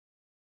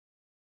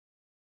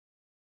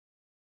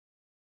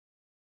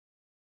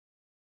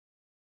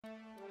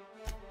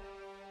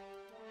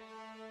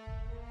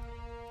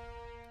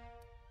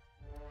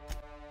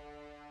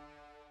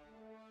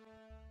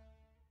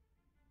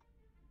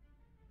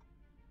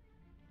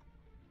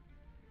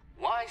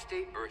Why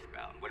stay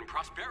earthbound when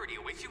prosperity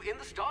awaits you in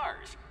the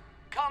stars?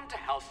 Come to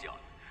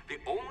Halcyon, the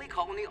only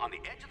colony on the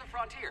edge of the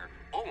frontier,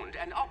 owned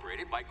and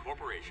operated by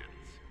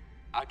corporations.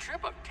 A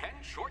trip of 10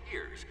 short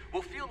years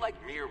will feel like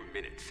mere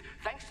minutes,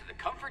 thanks to the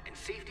comfort and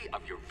safety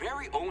of your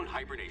very own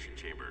hibernation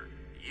chamber.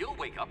 You'll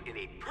wake up in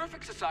a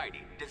perfect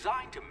society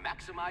designed to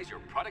maximize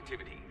your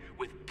productivity,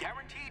 with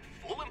guaranteed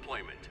full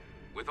employment.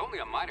 With only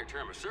a minor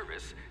term of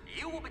service,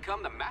 you will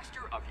become the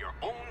master of your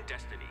own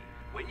destiny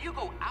when you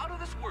go out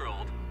of this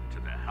world to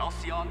the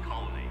Halcyon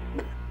colony.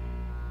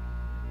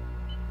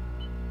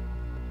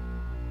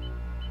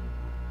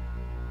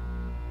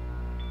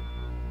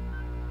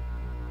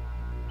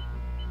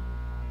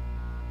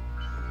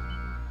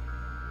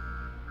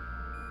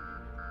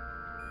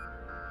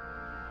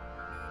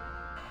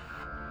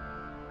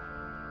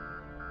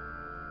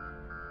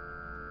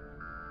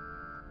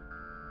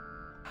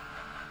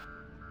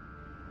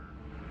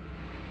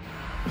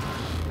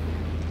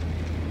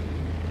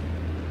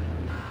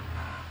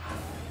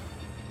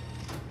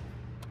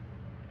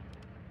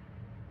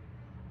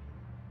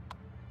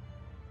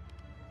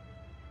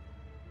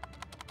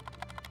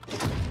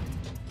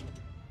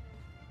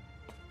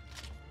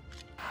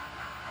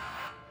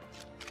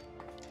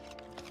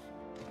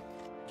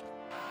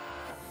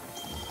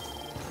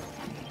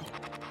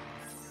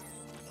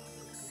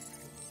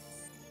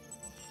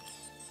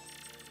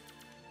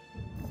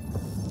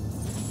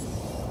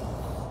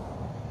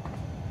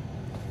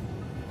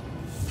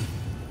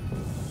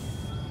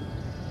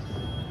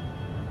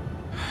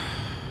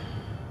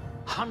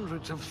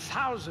 Hundreds of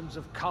thousands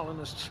of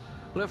colonists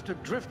left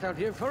adrift out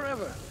here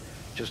forever,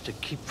 just to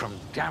keep from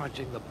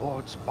damaging the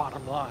board's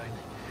bottom line.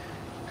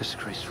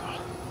 Disgraceful.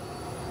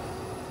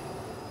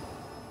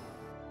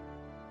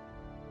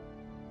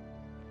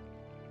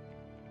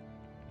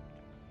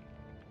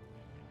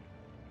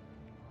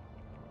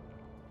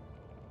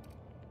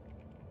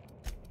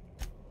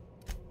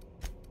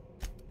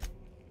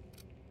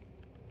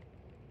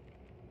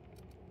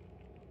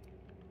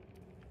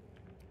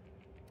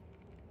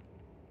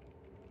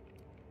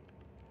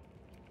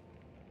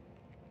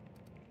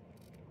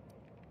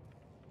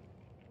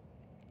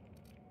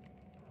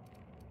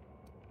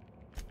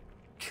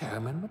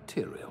 Chairman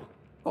material,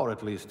 or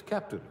at least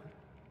captain.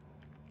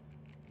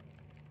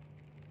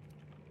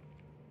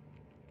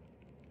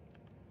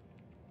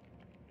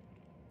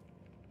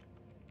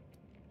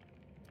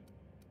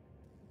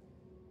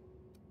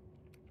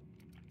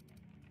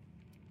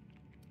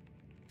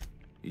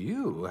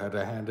 You had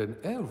a hand in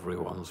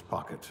everyone's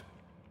pocket.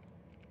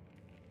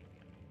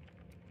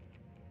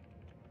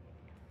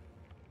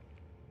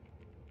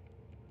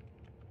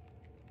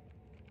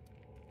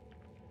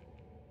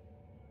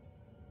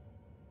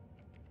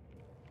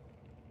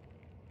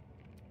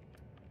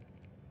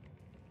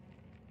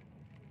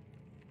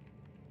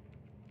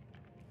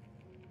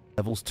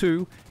 Levels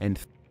 2 and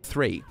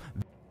 3.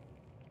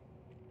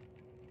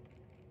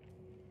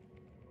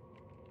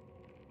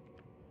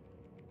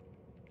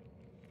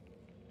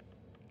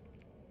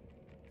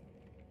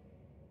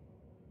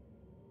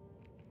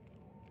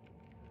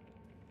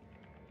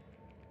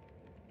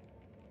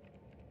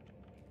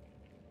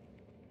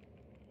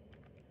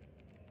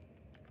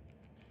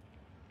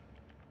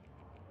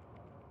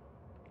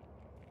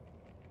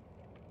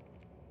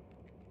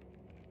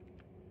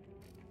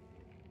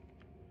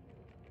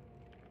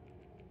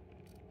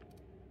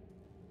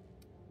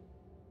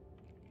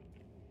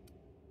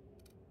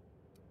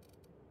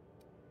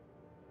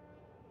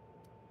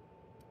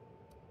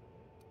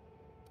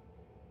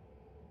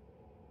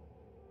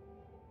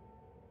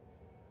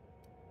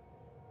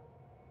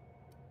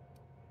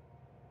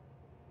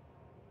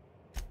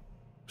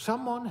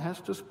 Someone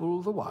has to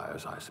spool the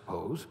wires, I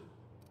suppose.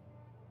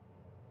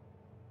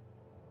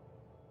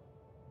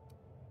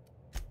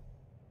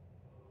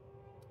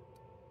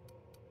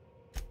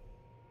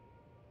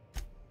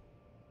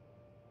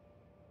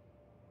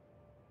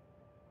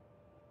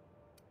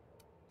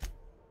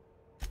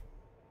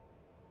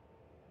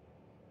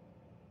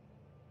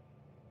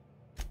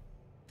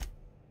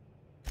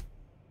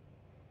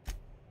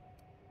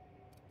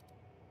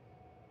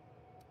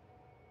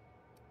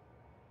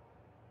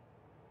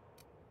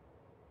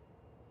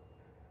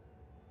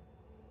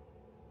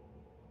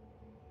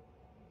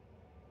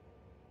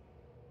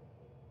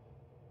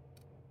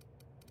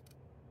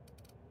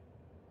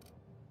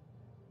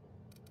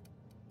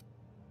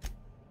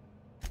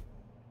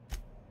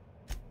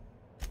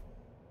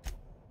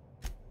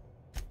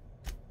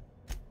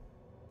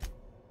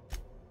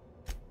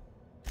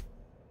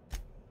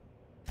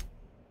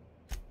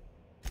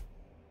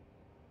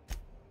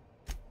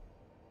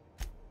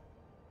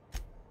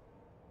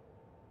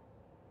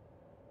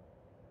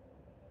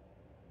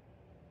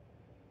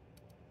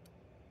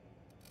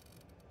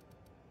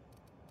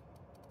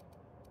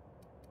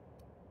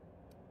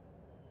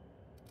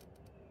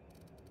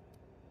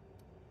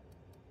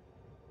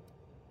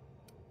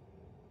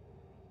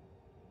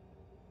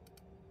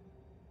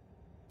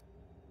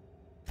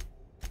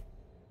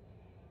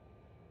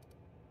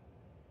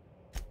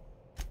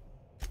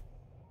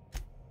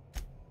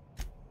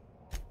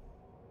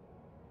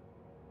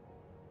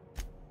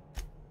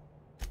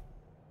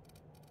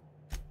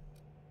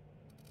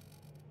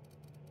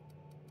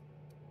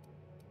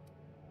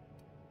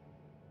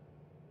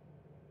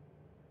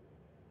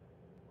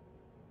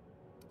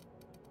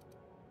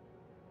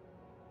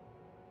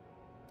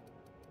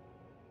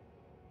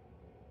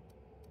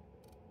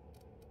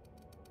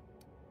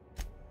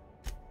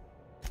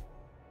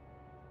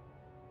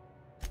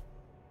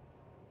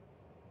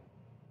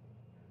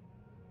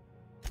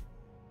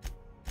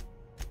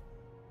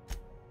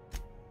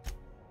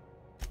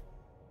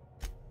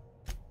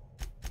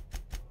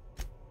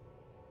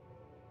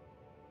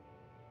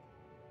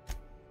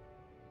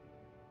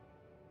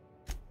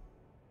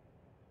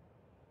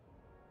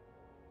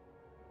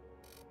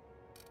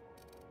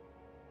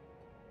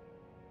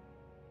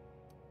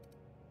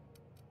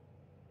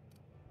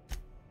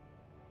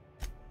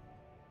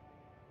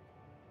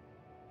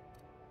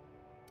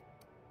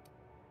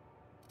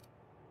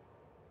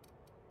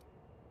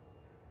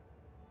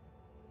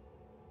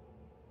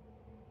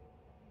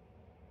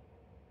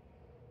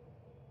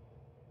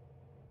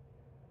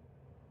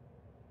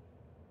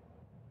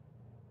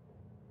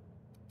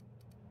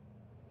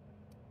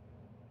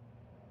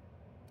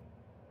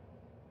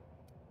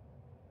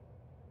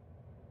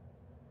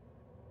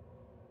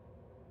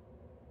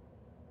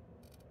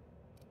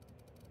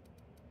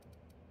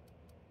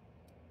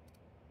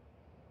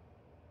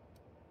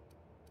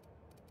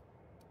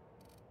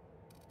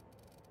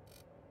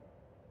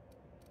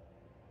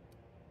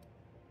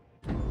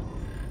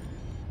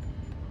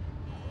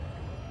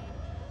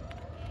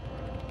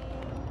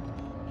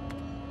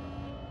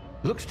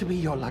 Looks to be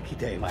your lucky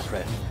day, my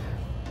friend.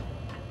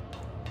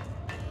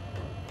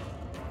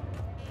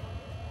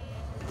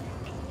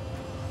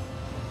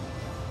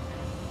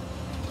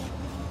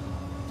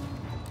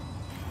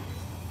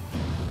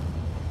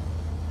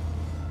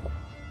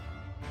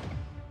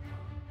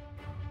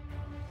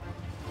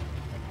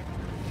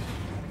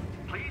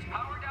 Please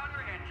power down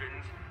your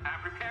engines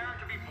and prepare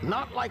to be...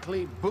 Not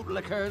likely,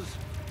 bootlickers.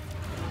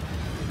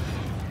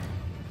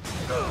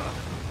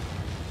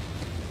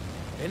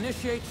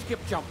 Initiate skip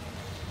jump.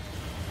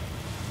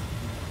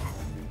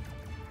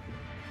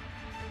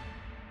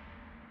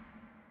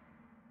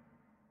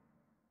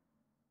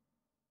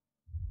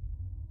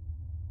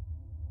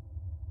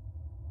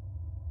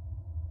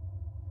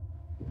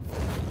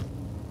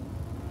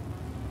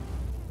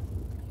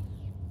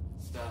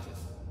 Status.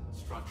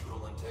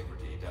 Structural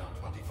integrity down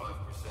 25%.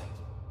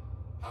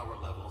 Power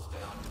levels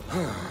down to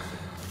 90%.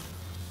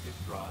 Skip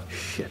drive.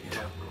 Shit.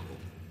 Inoperable.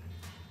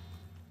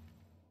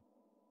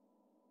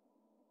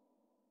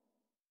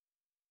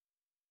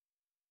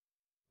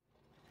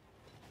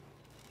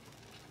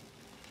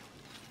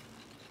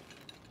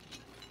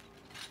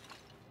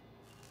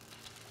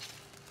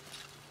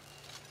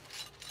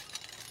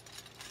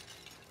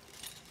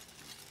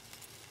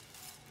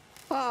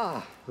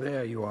 Ah,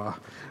 there you are.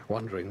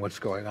 Wondering what's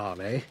going on,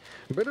 eh?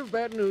 A bit of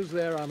bad news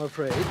there, I'm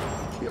afraid.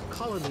 Your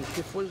colony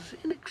ship was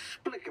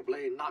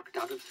inexplicably knocked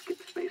out of skip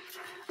space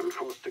and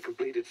forced to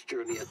complete its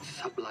journey at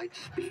sublight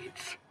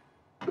speeds.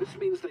 This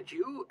means that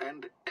you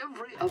and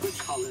every other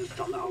colonist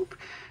on the Hope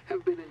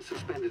have been in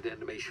suspended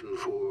animation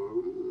for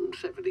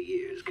 70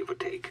 years, give or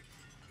take.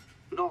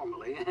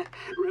 Normally,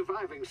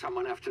 reviving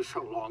someone after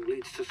so long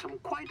leads to some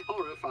quite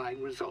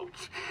horrifying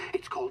results.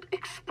 It's called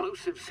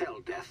explosive cell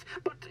death,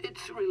 but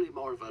it's really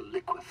more of a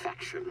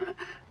liquefaction.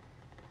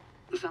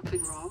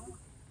 Something wrong?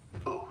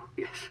 Oh,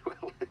 yes,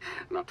 well,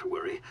 not to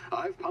worry.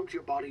 I've pumped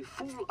your body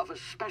full of a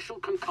special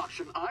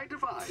concoction I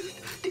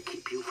devised to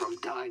keep you from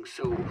dying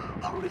so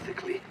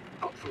horrifically.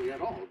 Hopefully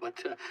at all,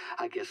 but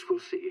I guess we'll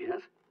see,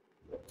 yes?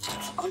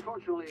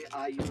 Unfortunately,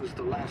 I used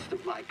the last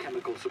of my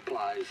chemical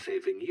supplies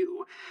saving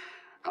you.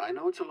 I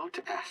know it's a lot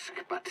to ask,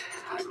 but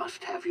I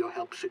must have your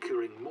help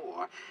securing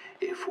more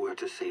if we're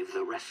to save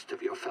the rest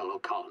of your fellow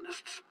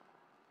colonists.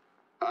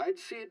 I'd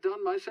see it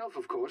done myself,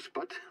 of course,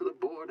 but the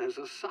board has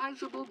a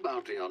sizable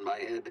bounty on my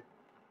head.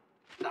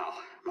 Now,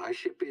 my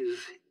ship is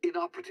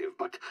inoperative,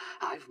 but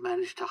I've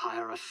managed to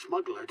hire a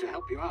smuggler to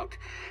help you out.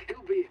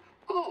 He'll be...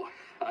 Oh,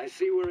 I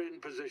see we're in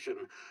position.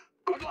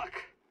 Good luck!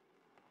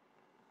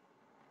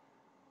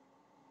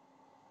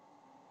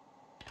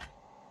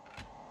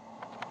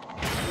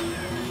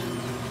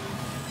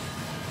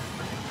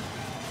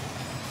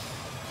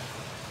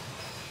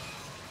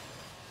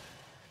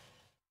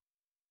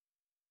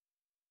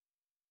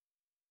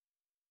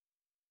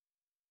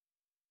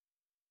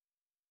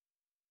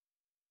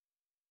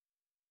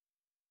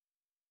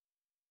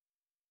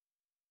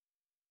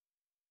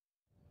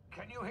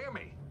 Can you hear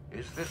me?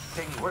 Is this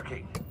thing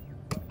working?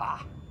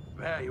 Ah,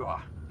 there you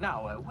are.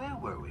 Now, where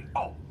were we?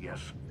 Oh, yes,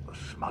 the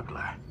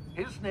smuggler.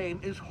 His name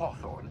is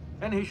Hawthorne,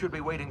 and he should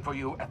be waiting for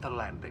you at the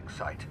landing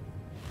site.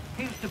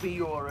 He's to be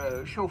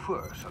your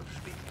chauffeur, so to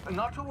speak.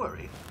 Not to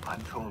worry,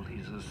 I'm told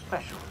he's a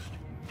specialist.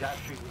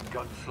 Dashing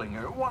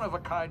gunslinger,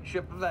 one-of-a-kind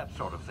ship, that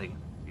sort of thing.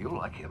 You'll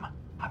like him,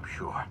 I'm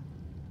sure.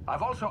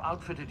 I've also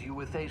outfitted you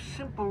with a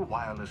simple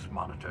wireless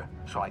monitor,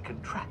 so I can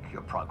track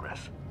your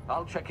progress.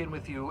 I'll check in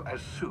with you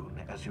as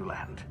soon as you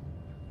land.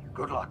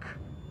 Good luck.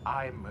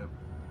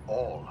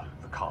 All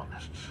the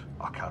colonists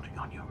are counting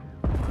on you.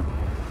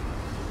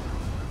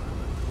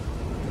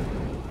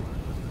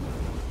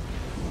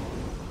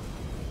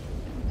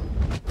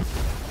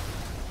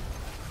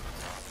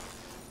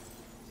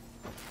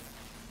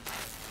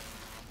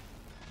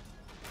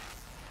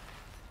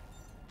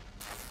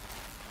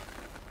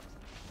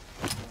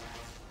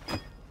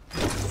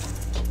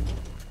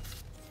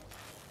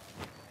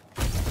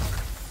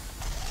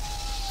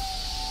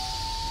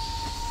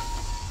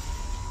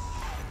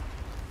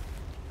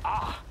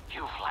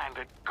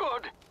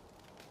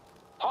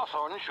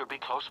 Hawthorne should be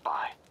close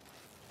by.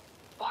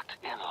 What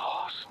in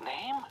law's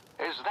name?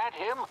 Is that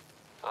him?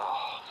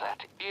 Oh,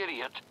 that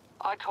idiot.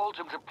 I told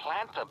him to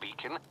plant the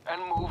beacon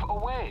and move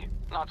away,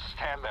 not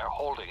stand there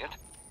holding it.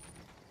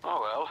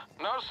 Oh well,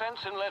 no sense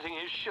in letting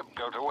his ship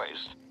go to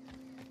waste.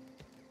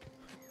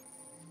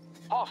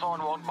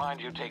 Hawthorne won't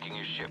mind you taking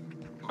his ship.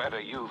 Better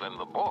you than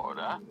the board,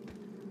 huh?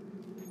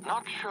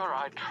 Not sure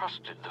I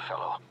trusted the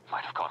fellow.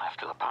 Might have gone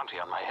after the bounty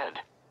on my head.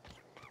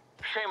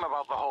 Shame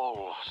about the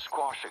whole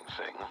squashing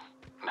thing.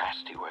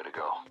 Nasty way to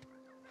go.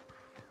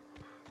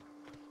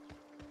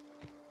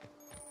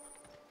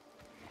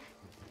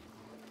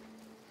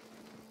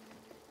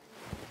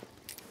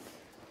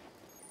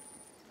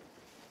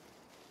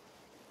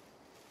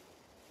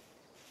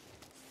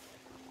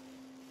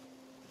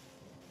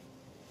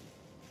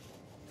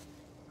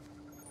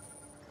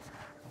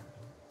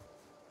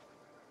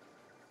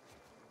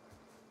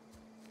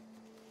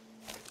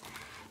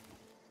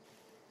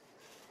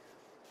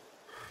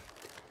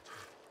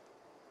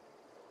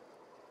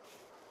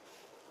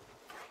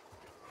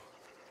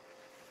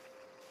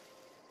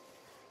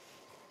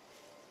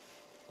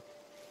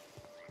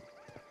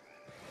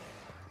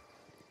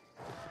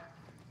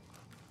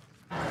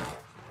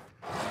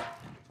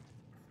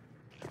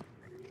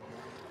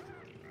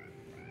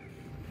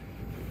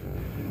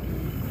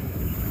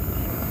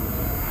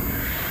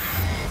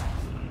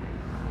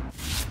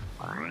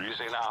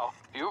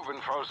 You've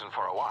been frozen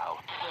for a while.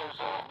 There's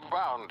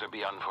bound to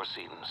be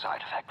unforeseen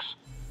side effects.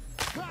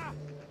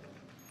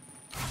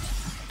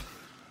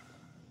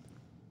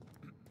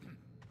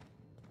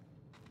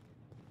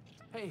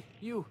 Hey,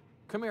 you,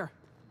 come here.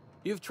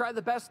 You've tried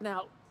the best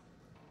now.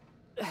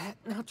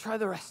 Now try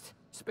the rest.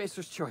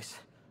 Spacer's choice.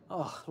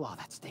 Oh, law,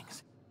 that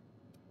stings.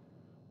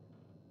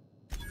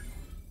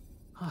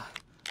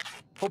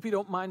 Hope you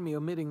don't mind me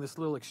omitting this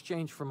little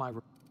exchange from my...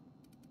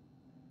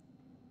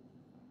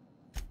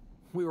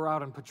 We were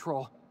out on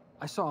patrol.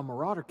 I saw a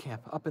marauder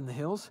camp up in the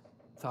hills.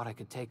 Thought I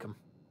could take him.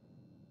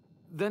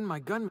 Then my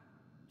gun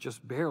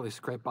just barely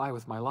scraped by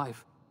with my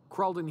life.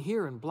 Crawled in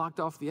here and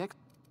blocked off the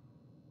exit.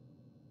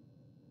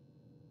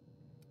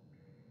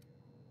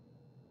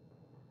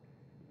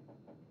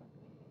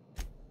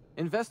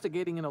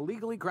 Investigating an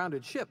illegally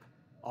grounded ship.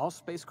 All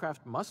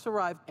spacecraft must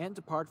arrive and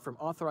depart from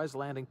authorized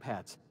landing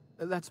pads.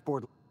 That's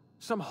board.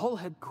 Some hull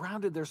had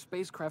grounded their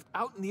spacecraft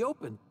out in the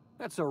open.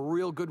 That's a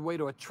real good way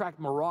to attract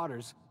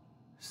marauders.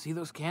 See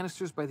those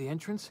canisters by the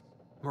entrance?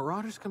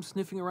 Marauders come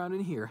sniffing around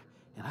in here,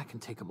 and I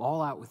can take them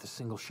all out with a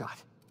single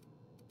shot.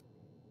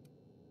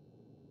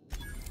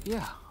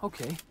 Yeah,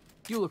 okay.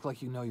 You look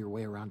like you know your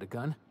way around a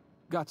gun.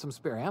 Got some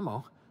spare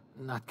ammo,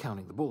 not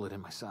counting the bullet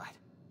in my side.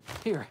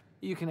 Here,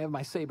 you can have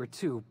my saber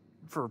too,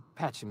 for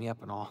patching me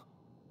up and all.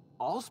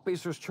 All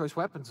Spacer's choice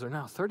weapons are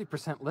now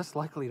 30% less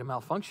likely to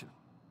malfunction.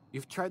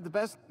 You've tried the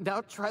best,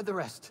 now try the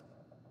rest.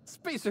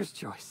 Spacer's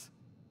choice.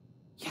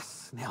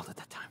 Yes, nailed it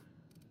that time.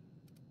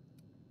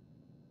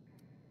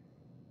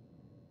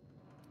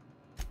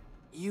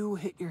 You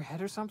hit your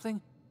head or something?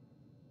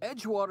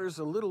 Edgewater's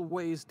a little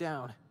ways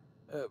down.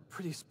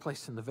 Prettiest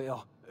place in the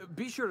Vale.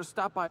 Be sure to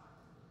stop by...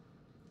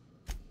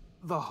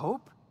 The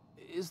Hope?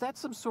 Is that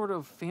some sort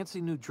of fancy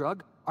new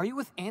drug? Are you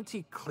with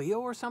Auntie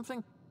Cleo or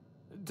something?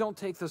 Don't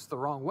take this the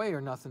wrong way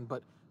or nothing,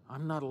 but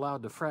I'm not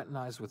allowed to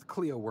fraternize with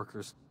Cleo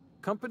workers.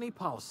 Company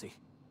policy.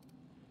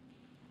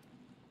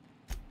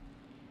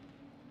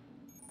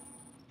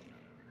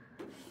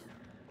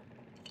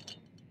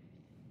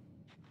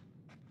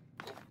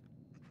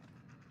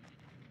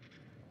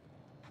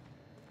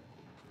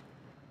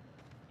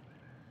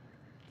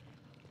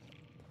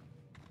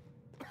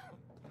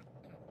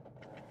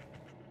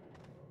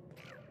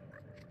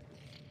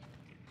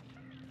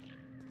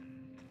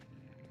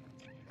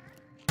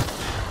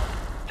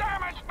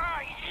 Damn it,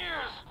 my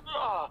ears!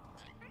 Oh,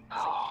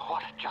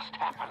 what just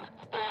happened?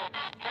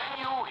 Can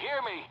you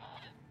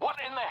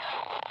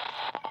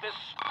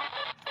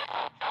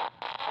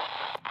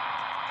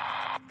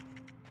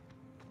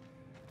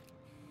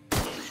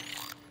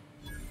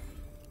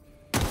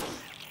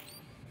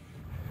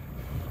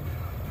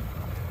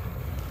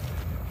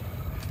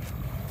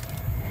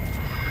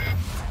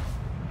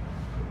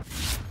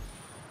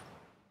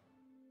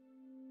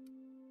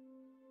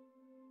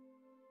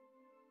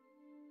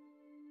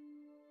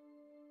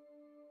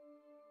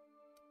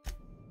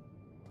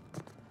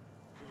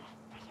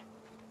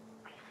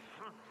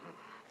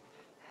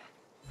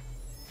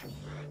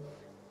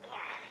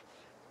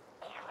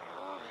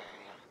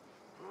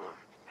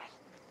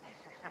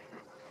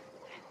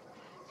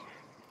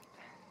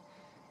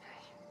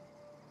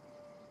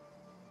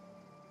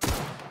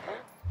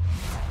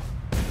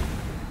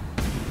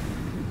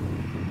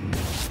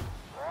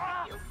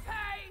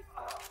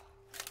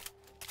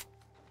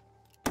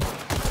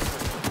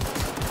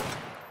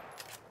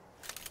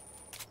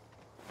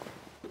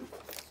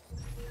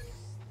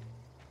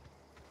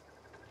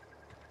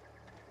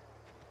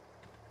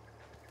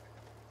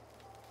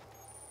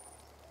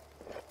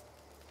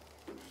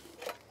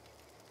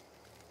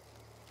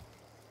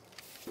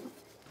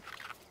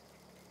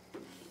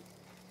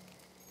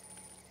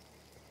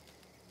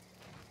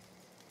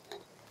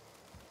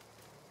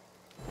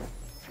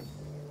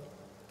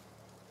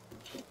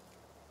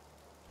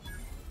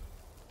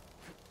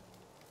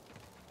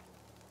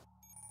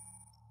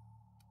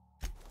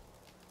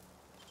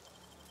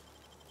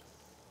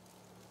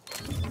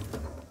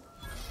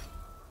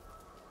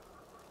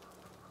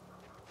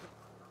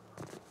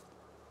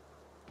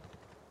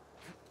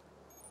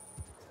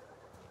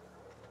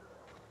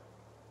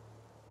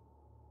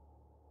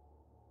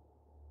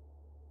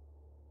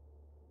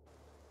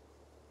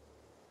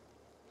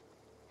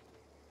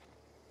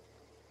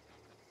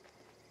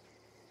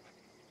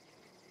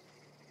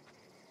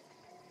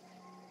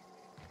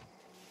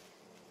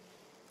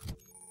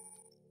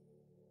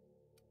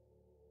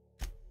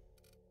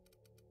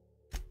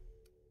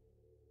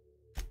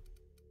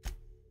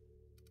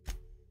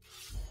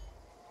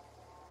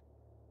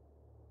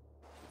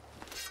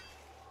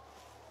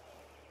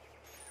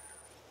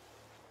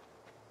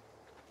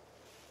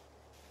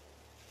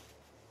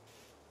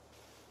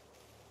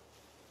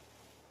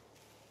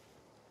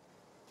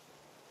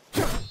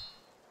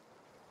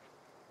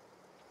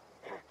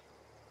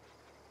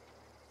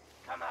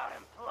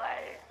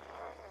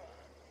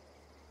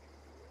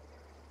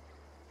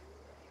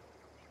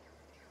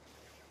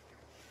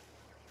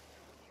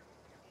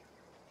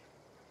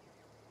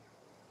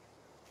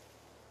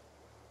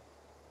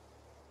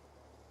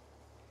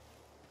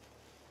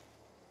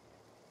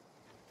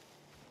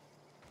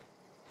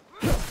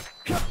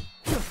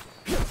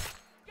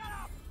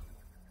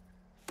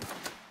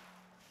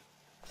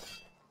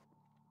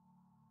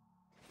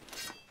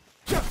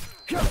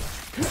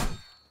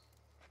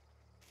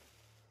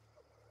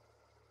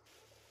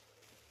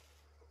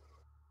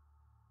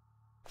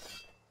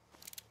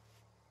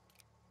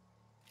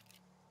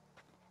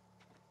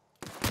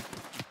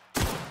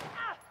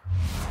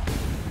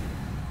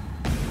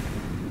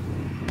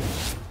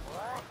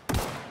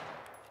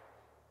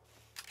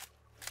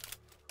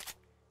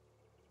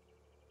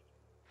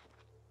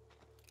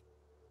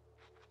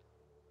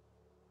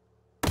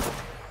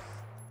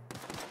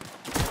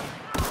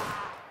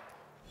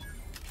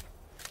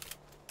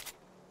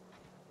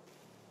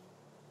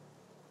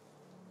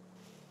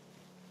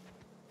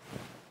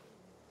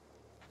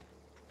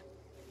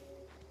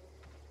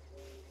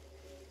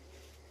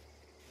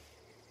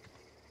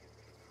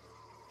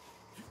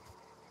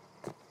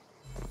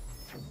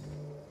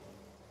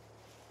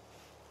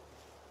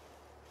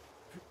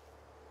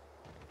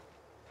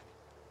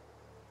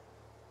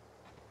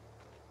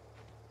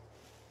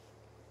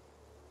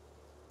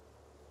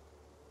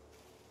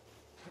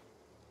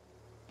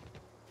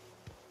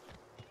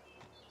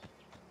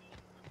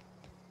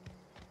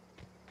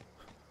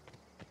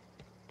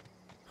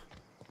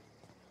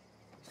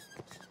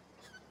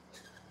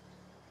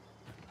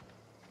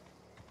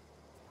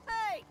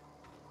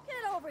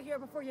here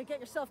before you get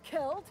yourself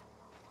killed.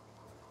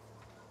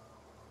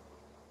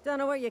 Don't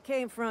know where you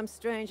came from,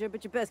 stranger,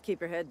 but you best keep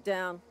your head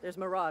down. There's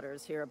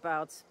marauders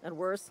hereabouts, and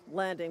worse,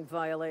 landing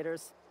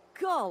violators.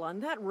 Gall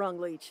on that rung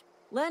leech.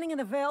 Landing in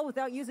the Vale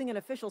without using an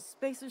official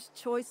Spacer's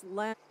Choice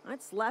land.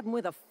 I'd slap him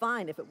with a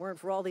fine if it weren't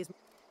for all these...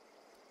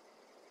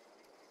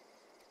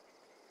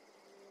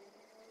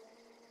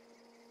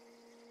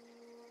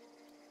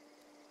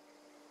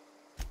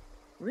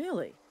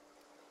 Really?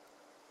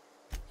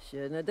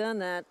 Shouldn't have done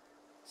that.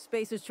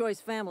 Spacer's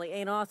Choice family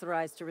ain't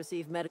authorized to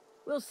receive medical...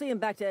 We'll see him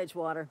back to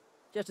Edgewater.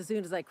 Just as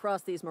soon as I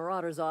cross these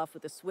marauders off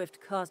with the swift,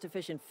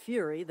 cost-efficient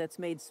fury that's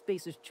made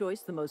Spacer's Choice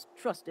the most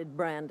trusted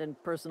brand in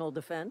personal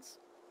defense.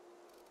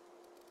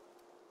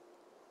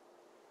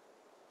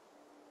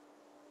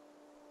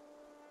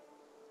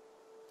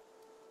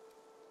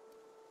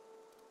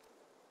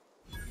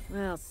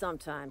 Well,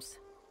 sometimes.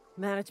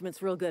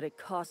 Management's real good at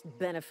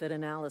cost-benefit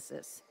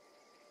analysis.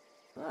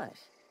 But,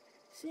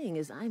 seeing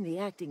as I'm the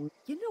acting...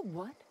 You know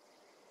what?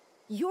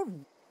 You're...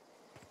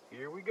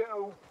 Here we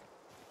go.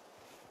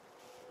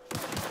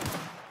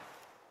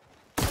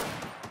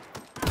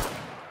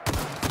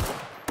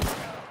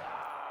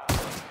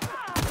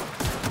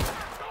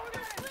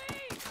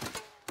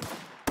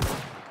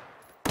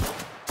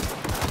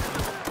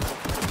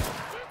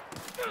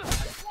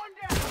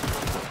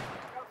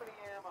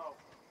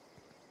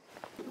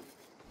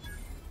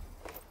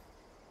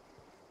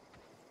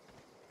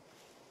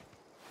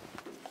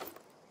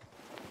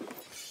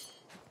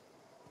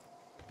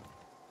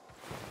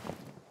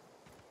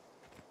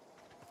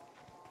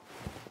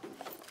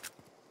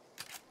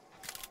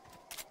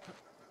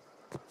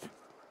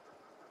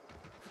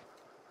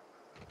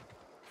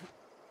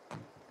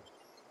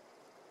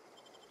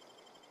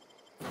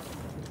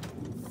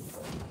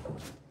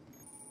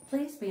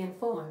 Please be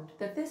informed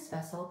that this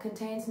vessel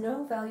contains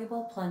no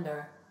valuable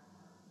plunder.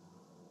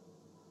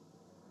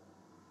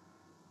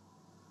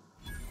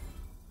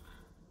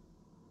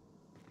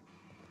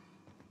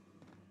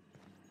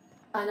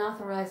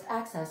 Unauthorized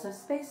access of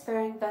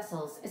spacefaring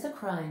vessels is a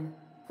crime.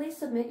 Please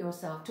submit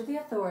yourself to the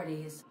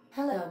authorities.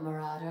 Hello,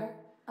 Marauder.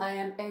 I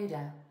am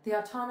Ada, the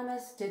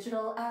autonomous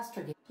digital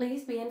astrogate.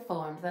 Please be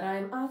informed that I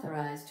am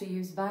authorized to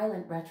use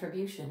violent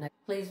retribution.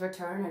 Please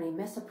return any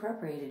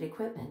misappropriated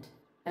equipment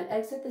and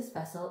exit this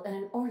vessel in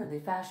an orderly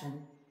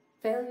fashion.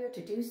 Failure to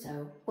do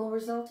so will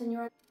result in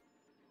your...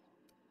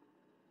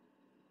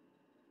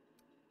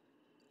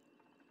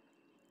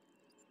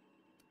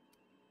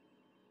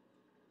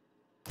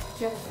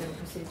 Jettison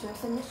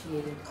procedures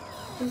initiated.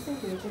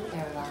 Disengage in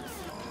airlocks.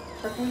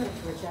 Prepare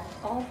to reject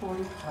all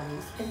boarding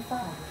parties in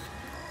 5,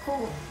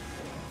 4,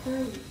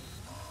 3,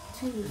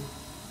 2,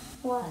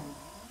 1.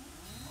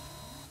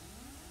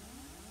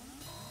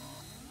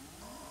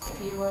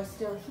 You are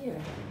still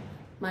here.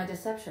 My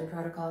deception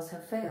protocols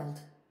have failed.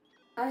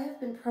 I have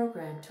been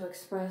programmed to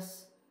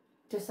express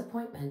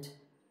disappointment.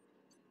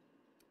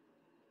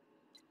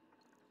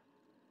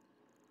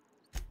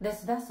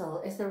 This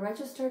vessel is the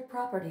registered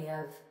property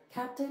of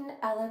Captain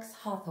Alex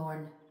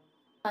Hawthorne.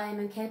 I am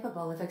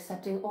incapable of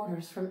accepting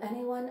orders from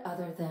anyone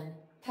other than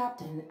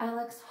Captain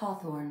Alex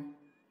Hawthorne.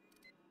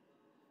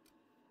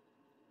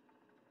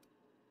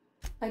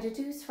 I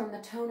deduce from the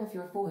tone of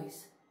your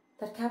voice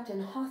that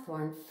Captain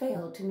Hawthorne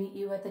failed to meet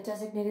you at the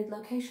designated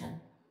location.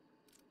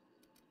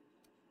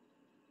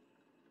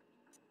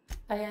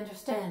 I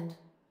understand.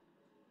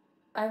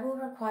 I will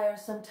require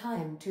some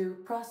time to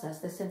process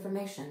this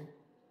information.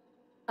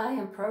 I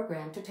am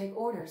programmed to take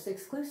orders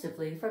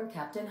exclusively from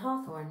Captain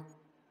Hawthorne.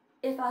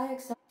 If I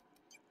accept...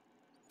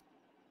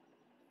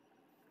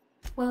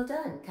 Well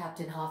done,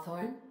 Captain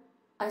Hawthorne.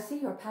 I see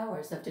your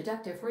powers of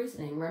deductive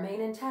reasoning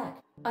remain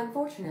intact.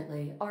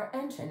 Unfortunately, our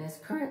engine is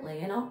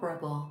currently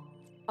inoperable.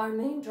 Our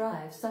main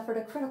drive suffered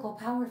a critical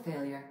power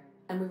failure,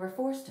 and we were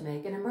forced to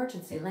make an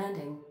emergency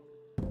landing.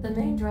 The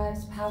main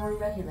drive's power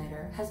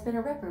regulator has been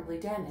irreparably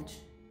damaged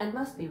and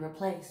must be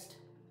replaced.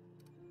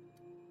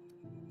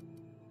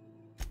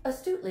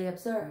 Astutely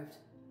observed.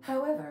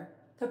 However,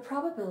 the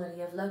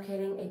probability of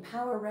locating a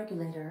power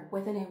regulator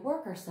within a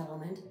worker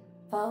settlement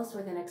falls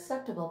within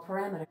acceptable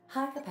parameters.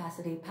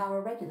 High-capacity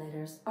power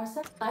regulators are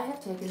set. I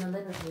have taken the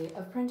liberty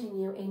of printing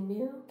you a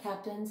new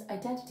Captain's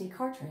Identity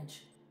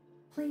cartridge.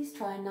 Please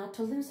try not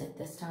to lose it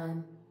this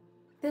time.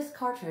 This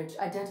cartridge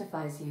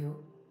identifies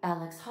you,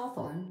 Alex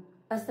Hawthorne,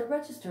 as the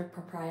registered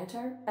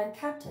proprietor and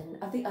captain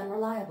of the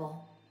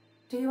Unreliable.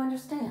 Do you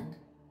understand?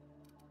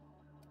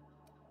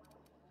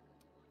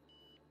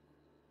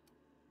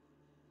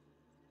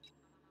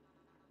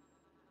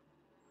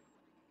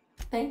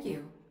 Thank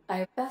you.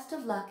 Best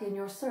of luck in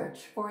your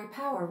search for a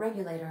power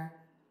regulator.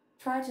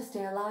 Try to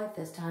stay alive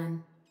this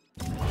time.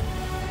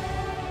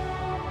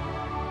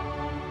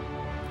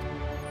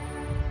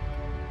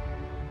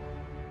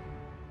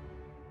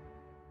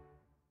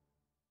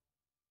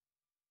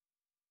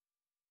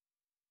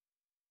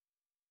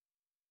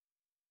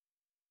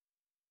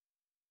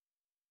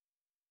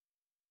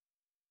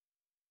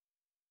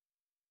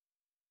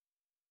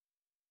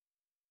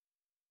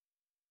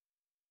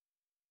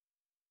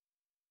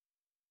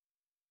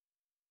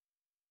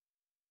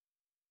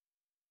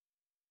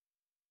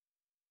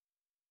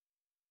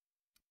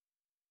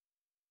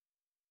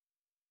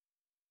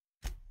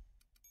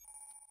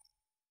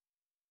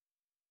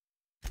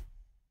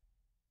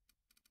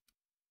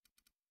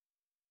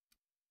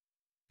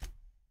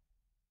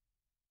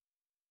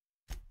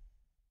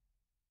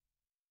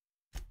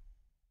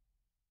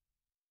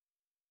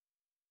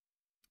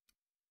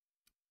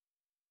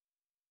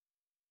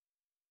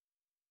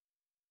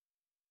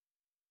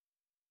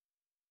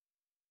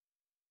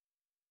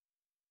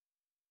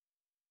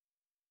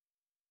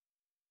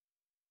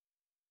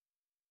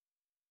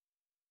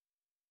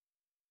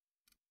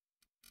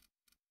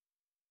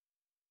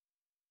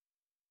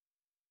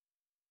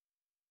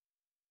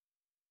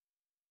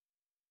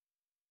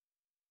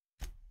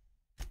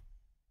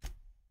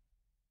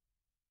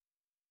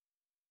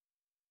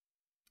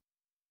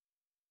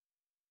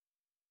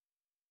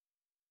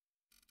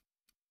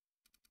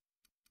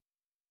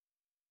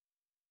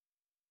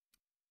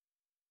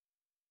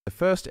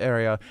 first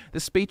area, the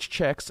speech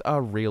checks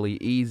are really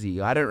easy.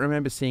 I don't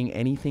remember seeing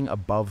anything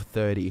above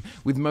 30,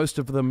 with most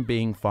of them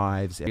being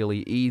 5s.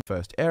 Really easy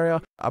first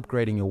area,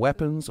 upgrading your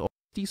weapons or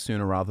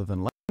sooner rather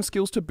than later.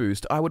 Skills to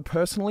boost, I would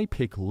personally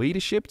pick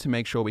leadership to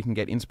make sure we can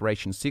get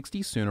inspiration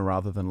 60 sooner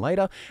rather than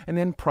later, and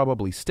then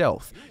probably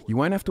stealth. You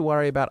won't have to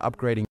worry about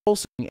upgrading.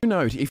 Also,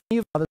 note if any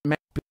of the others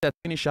that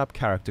finish up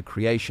character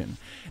creation.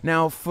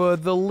 Now, for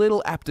the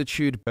little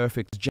aptitude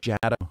perfect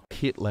Jada,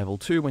 hit level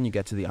 2 when you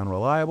get to the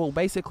unreliable,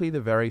 basically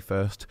the very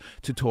first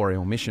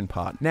tutorial mission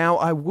part. Now,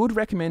 I would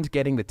recommend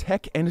getting the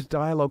tech and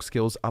dialogue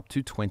skills up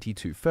to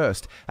 22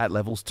 first, at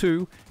levels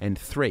 2 and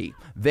 3.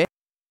 Then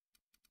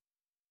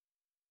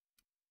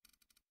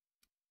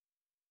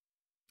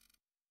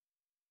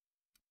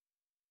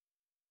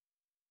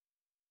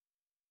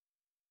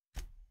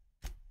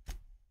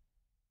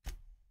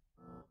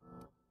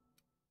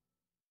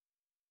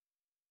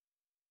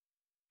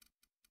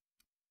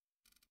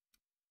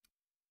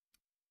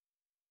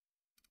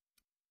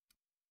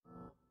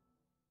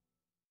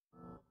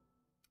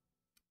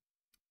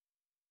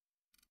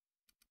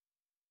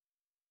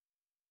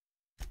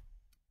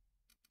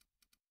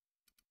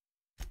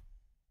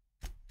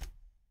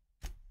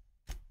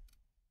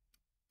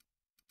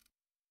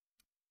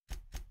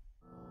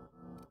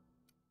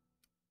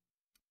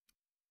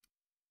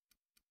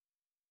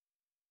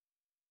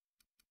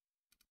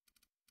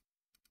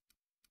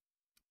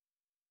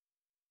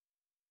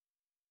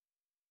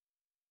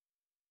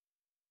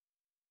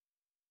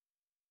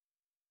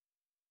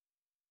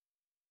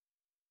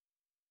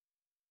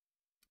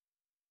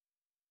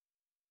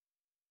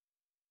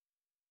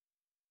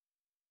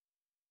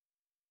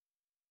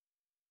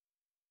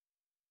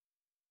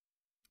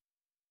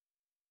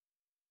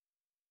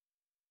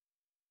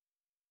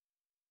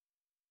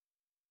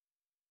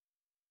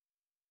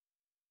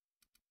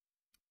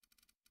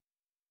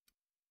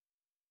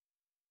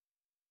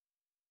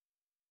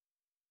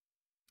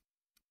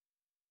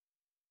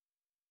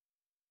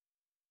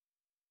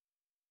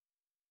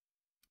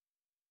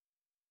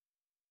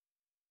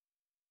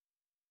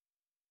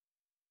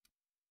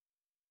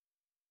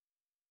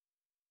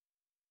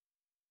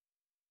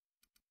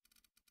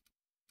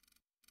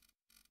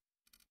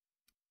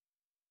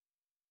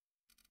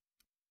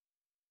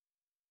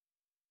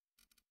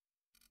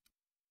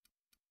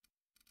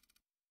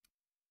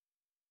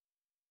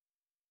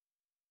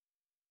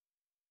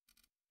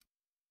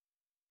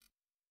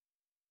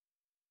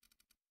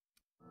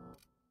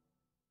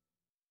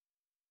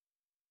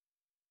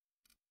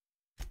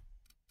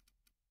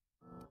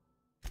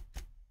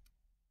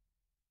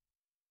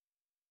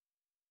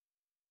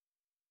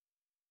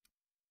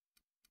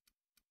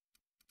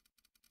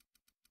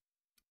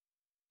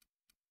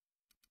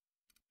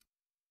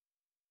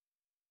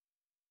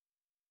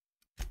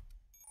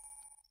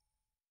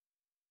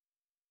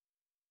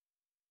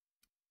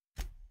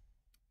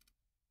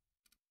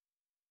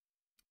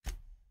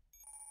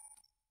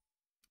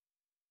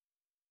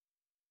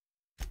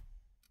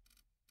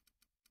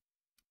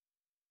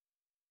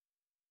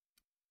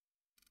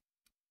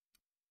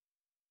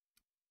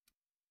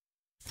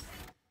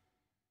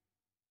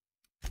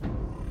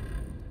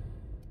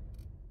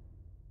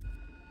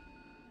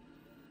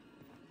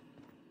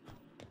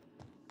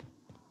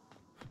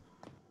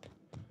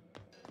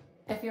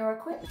If you're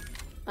equipped,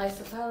 I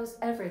suppose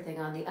everything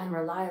on the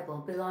Unreliable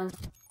belongs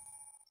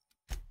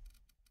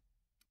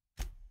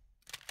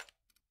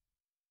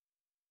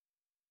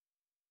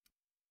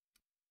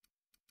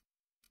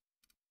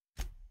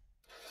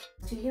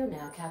to you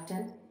now,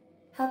 Captain.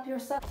 Help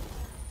yourself.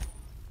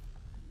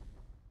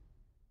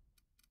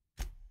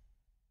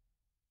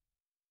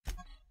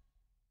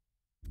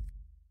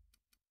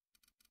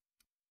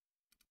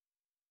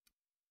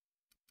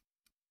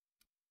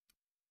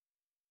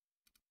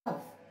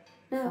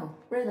 No,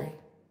 really.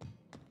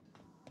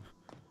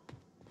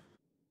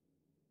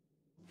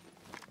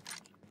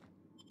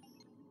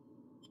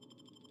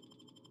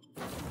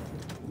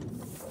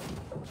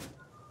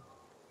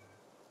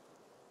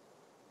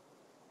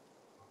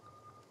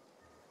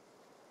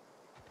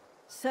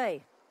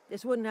 Say,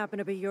 this wouldn't happen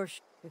to be your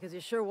because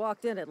you sure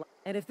walked in it.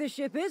 And if this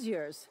ship is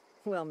yours,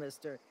 well,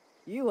 mister,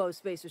 you owe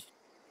Spacers.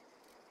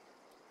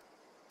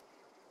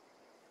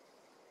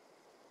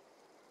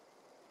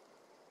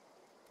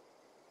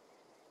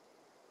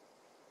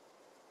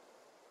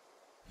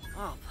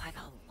 Oh, by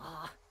the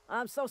law.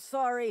 I'm so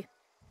sorry.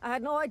 I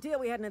had no idea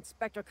we had an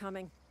inspector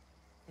coming.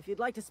 If you'd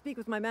like to speak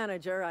with my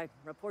manager, I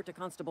report to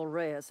Constable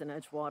Reyes in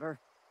Edgewater.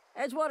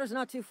 Edgewater's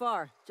not too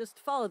far. Just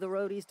follow the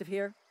road east of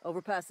here,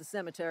 over past the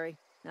cemetery.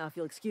 Now, if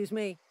you'll excuse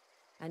me,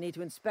 I need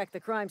to inspect the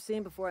crime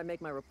scene before I make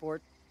my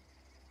report.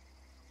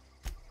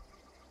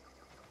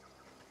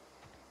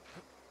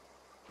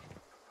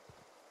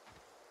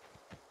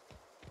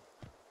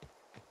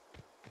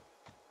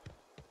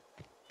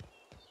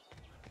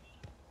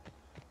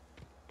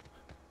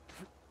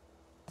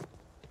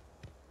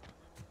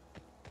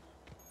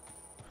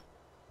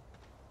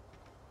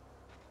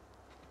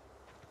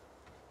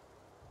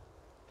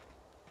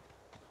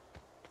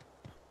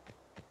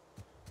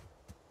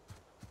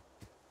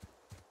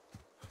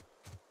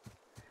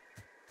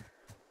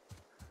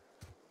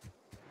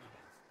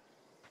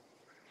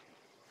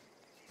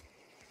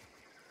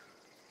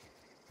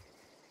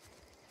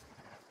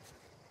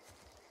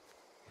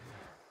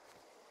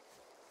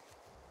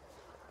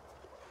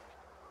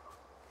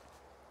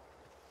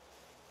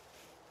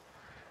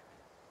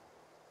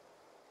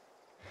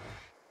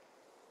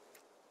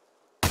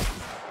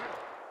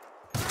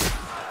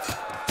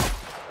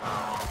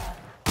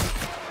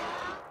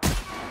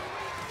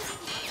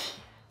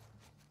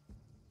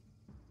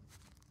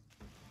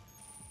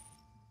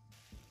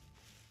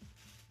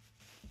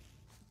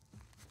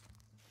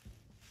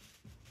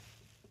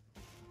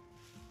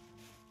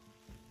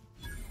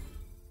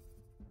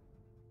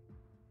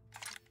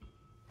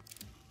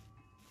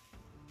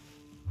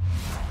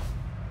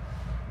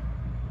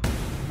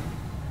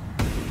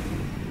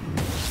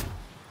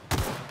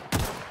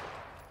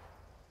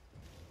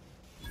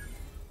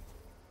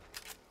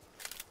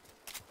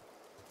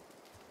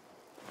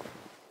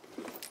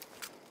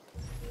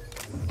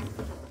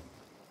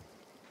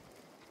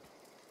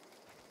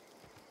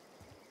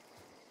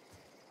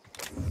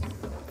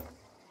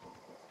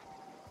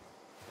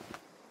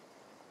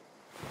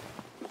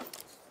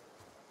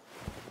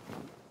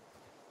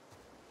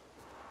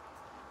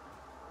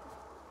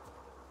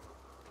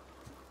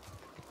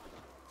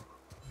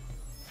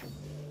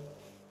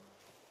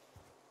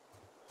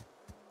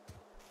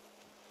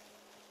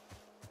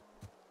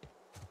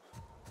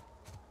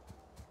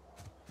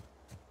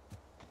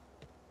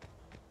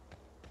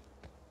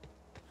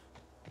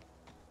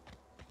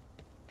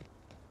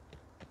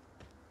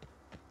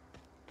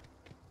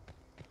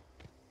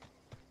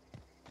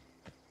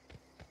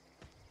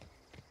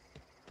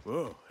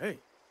 Whoa, hey,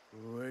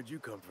 where'd you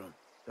come from?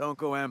 Don't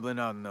go ambling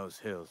out in those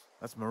hills.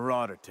 That's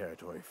marauder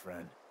territory,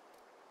 friend.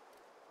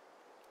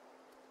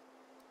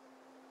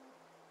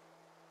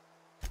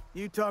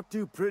 You talk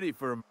too pretty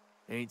for a...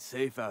 Ain't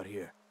safe out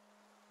here.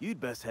 You'd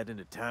best head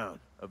into town.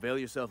 Avail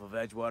yourself of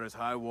Edgewater's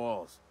high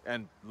walls.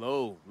 And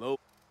low.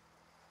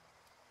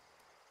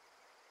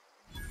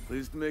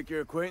 Pleased to make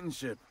your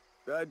acquaintanceship.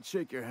 I'd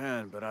shake your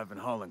hand, but I've been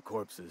hauling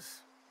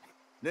corpses.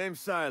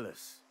 Name's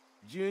Silas.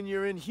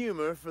 Junior in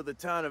humor for the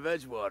town of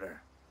Edgewater.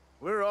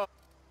 We're all...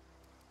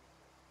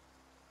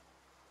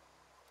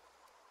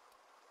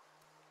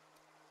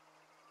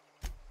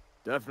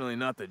 Definitely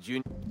not the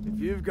junior. If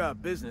you've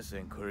got business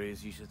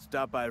inquiries, you should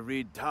stop by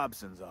Reed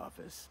Thompson's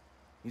office.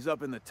 He's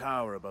up in the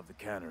tower above the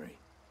cannery.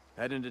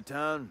 Head into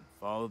town,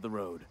 follow the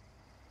road.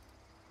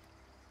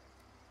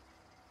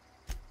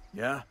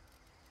 Yeah?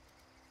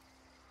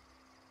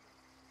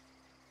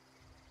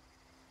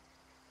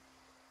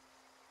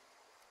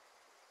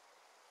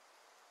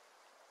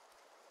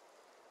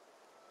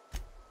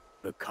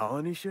 The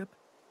colony ship?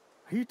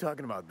 Are you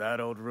talking about that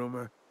old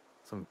rumor?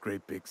 Some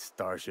great big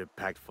starship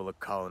packed full of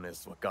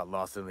colonists what got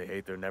lost in the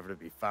aether never to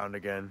be found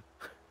again?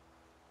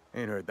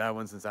 Ain't heard that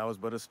one since I was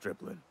but a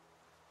stripling.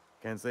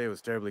 Can't say it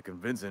was terribly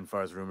convincing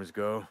far as rumors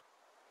go.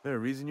 There a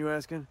reason you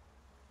asking?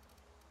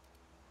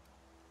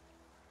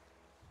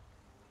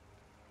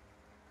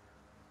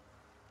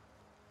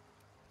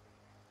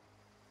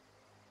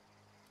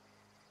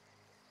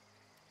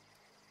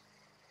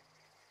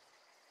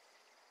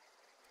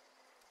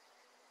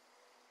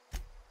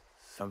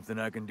 Something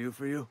I can do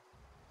for you?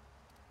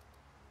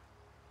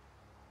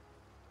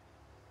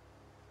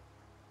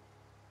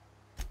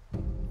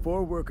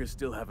 Four workers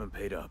still haven't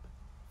paid up.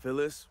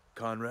 Phyllis,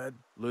 Conrad,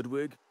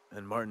 Ludwig,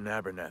 and Martin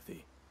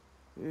Abernathy.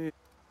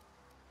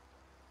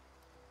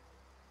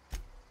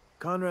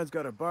 Conrad's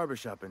got a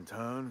barbershop in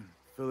town.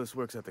 Phyllis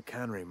works at the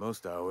cannery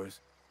most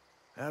hours.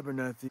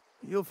 Abernathy,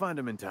 you'll find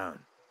him in town.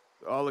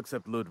 All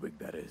except Ludwig,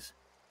 that is.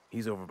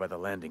 He's over by the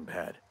landing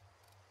pad.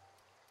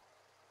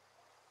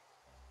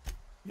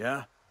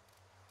 Yeah?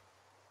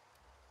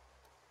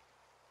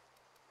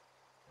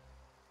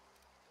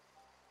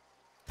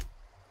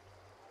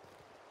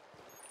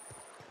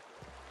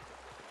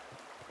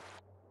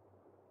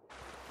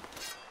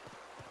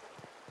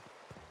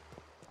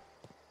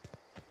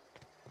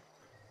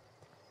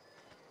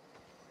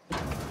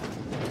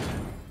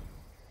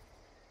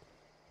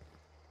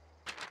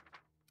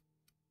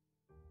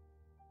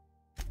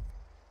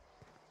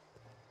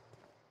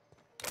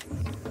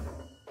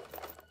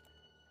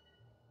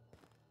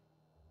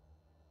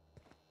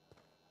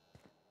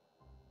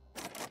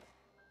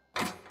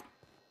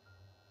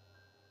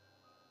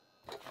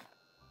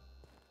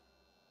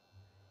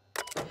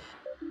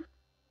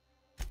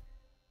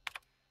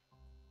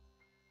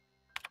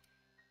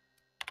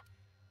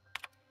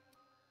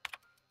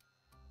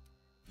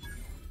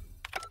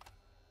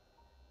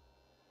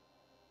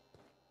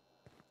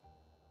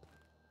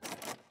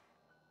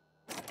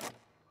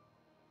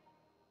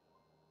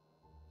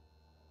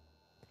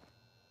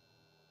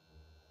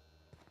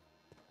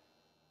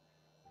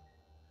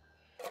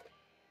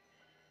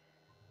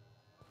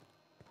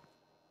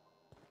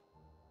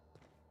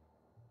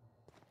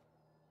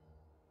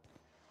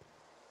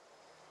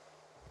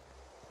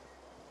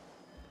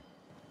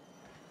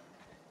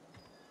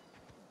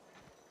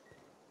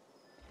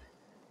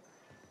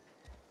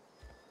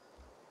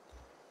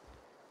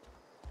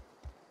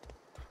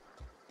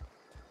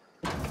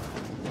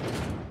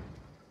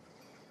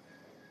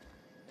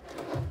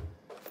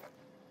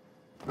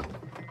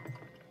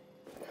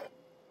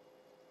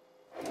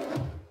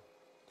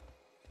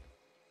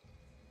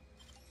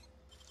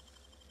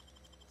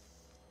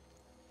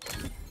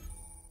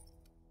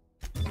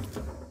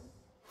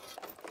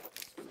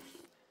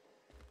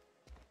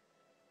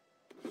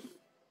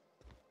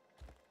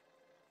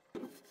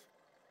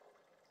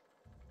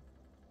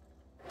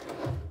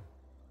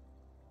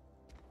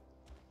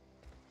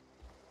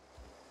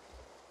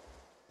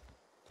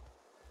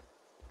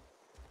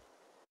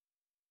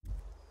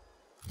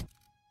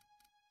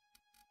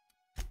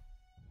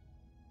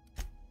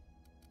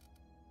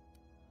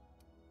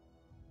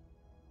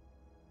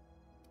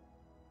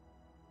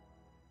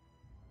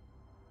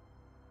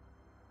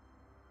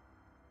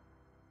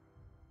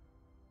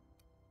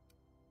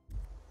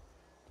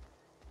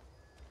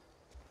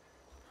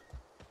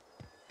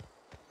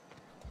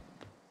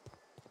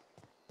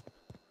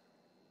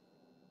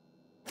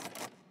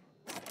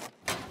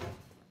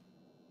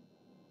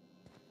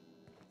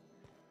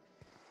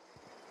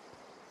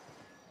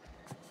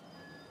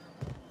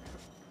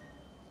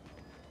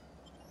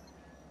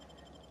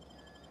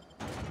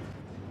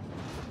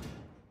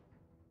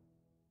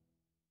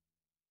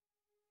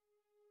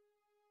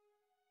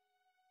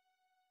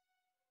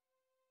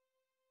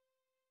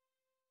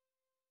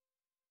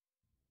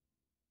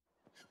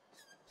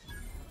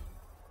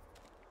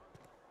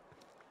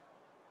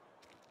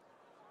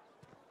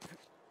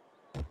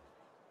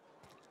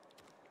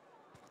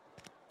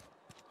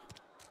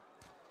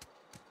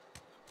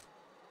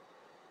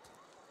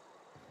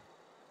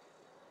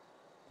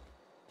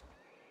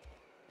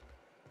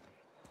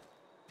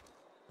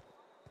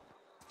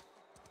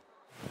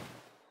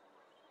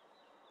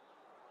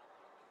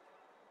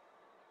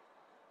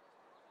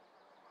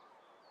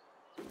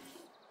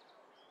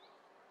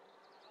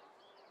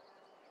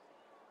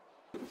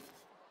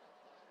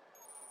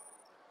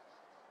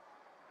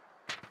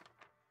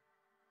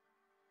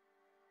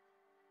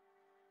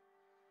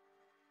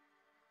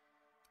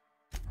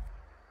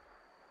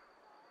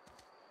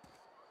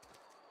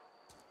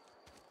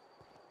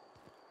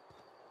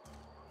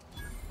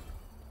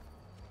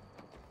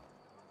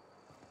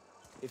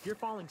 If you're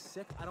falling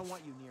sick, I don't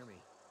want you near me.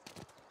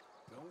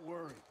 Don't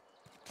worry.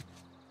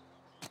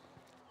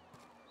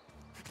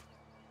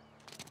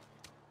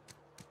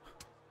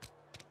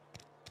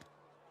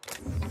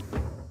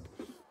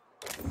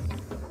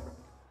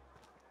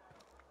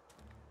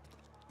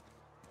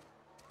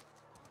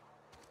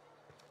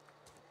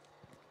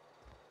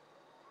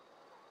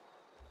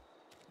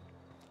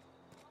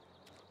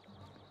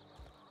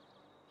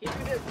 Keep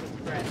your distance,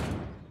 Fred.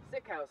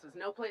 Sick house is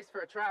no place for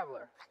a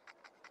traveler.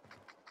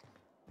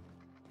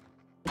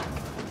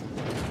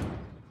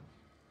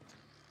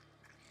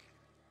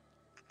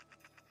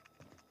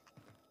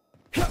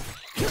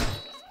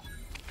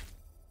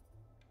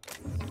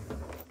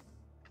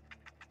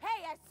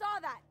 Hey, I saw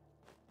that!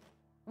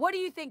 What do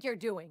you think you're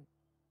doing?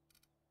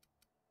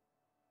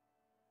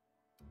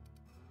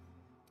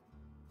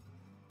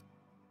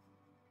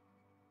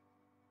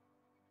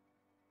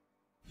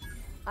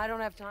 I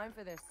don't have time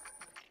for this.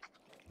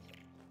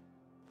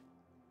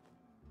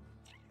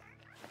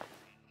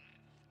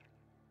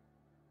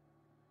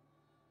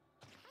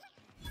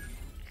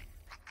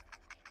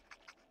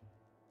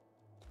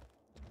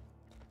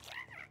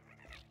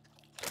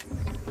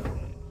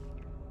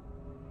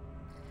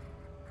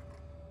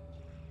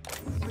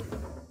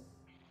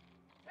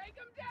 Take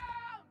him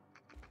down!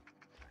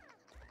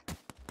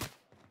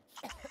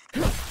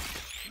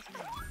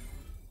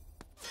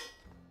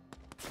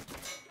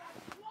 Got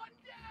one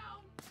down!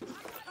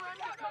 Time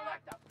to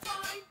collect a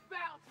fine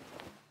bounty!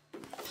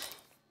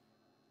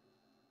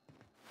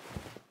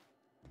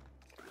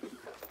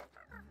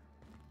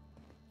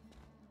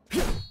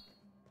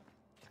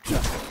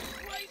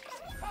 Waste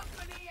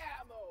company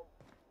ammo!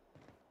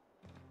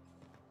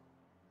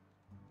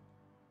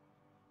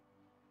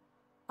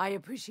 I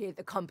appreciate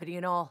the company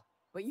and all,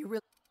 but you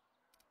really...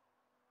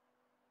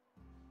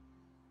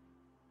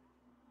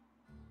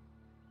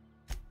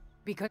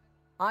 Because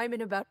I'm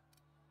in about...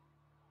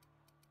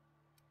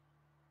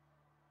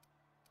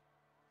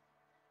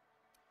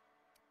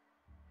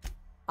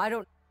 I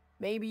don't...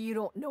 Maybe you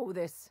don't know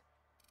this.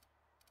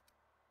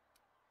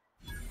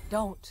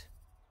 Don't.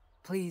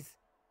 Please.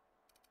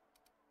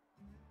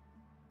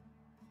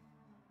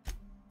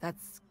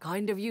 That's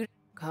kind of you.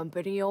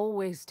 Company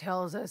always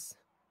tells us.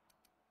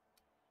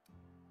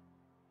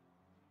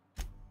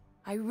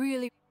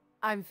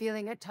 I'm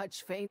feeling a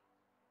touch faint.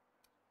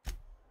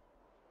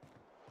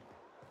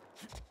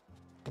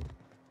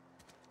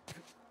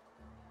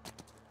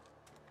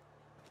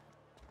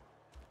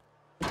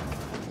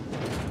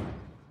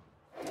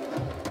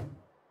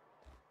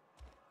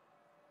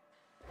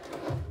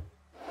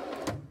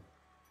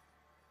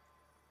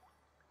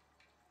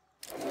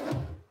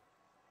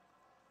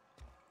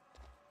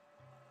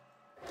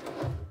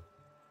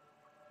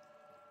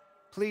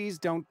 Please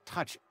don't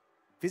touch it.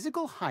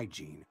 Physical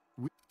hygiene.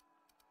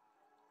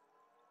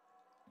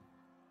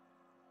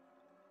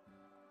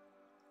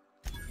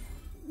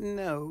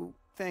 No,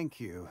 thank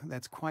you.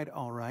 That's quite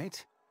all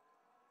right.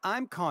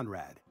 I'm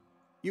Conrad.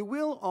 You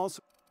will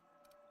also...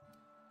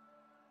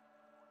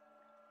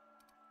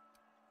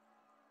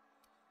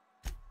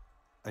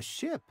 A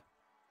ship?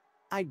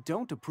 I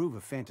don't approve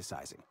of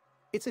fantasizing.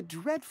 It's a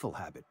dreadful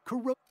habit.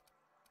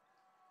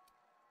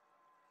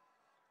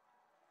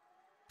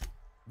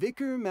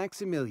 Vicar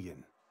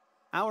Maximilian,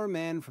 our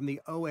man from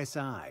the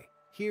OSI,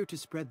 here to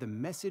spread the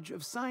message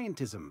of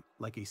scientism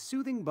like a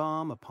soothing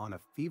balm upon a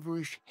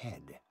feverish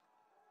head.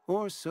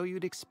 Or so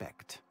you'd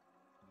expect.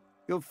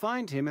 You'll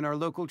find him in our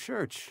local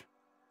church,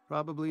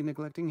 probably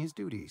neglecting his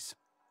duties.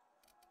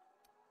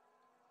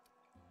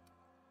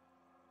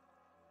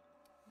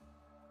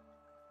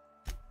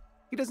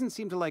 He doesn't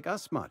seem to like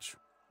us much.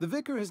 The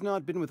vicar has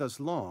not been with us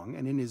long,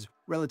 and in his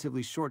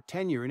relatively short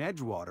tenure in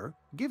Edgewater,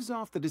 gives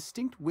off the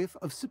distinct whiff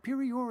of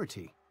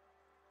superiority.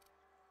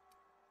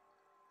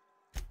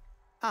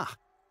 Ah,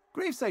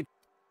 gravesite.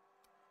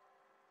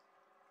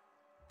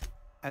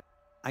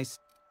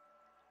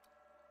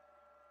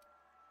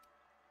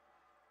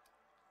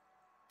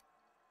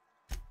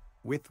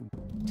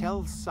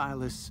 Tell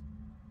Silas.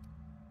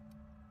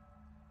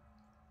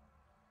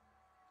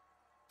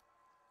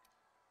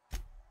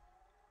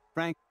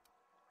 Frank.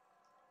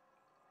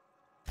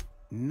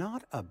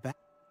 Not a bad...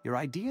 Your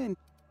idea in...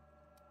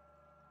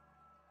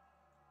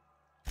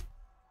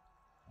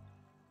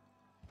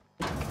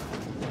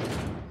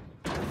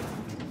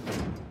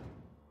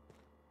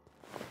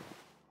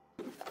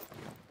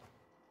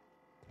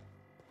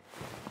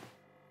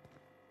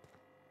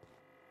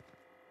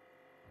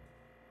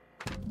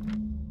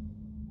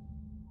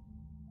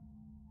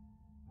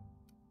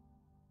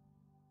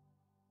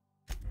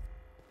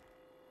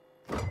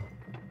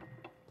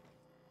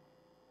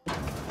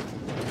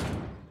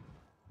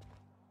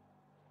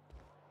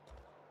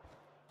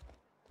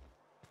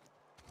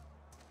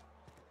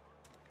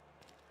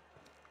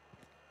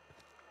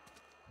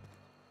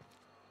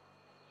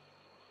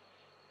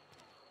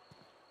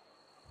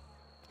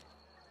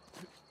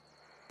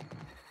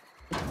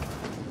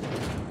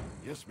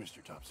 Yes,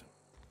 Mr. Thompson.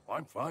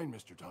 I'm fine,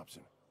 Mr.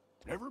 Thompson.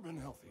 Never been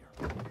healthier.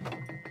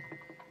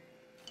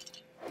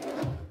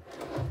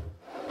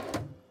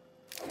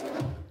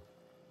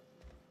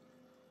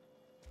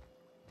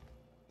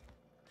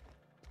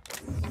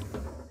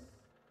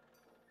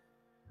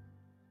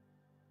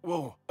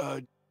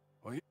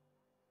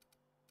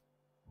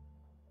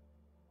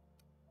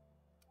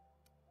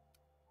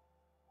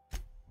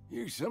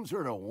 You some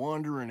sort of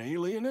wandering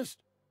alienist?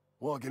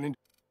 Walking in...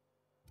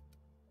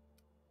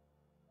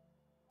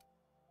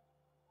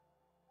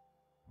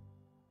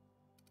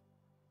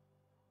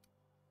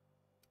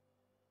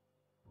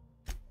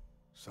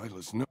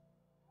 Silas, no.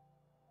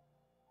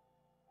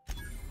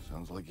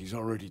 Sounds like he's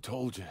already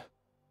told you.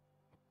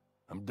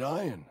 I'm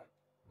dying.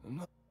 I'm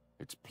not...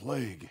 It's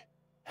plague.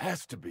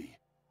 Has to be.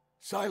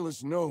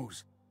 Silas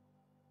knows.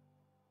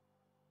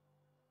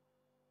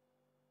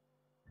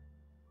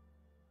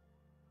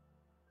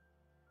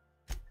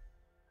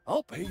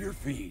 I'll pay your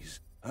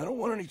fees. I don't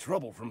want any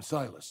trouble from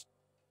Silas.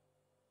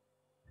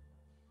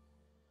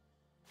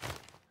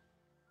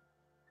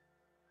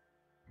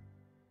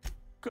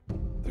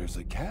 There's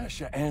a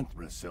cache of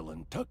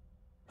anthracillin tucked.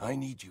 I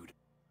need you to...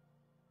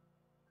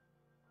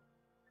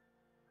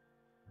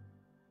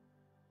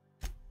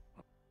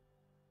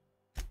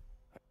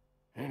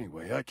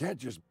 Anyway, I can't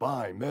just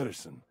buy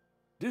medicine.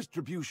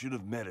 Distribution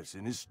of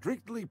medicine is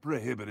strictly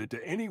prohibited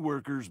to any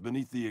workers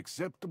beneath the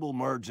acceptable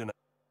margin.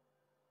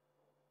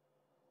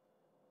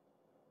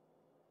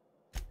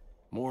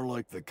 More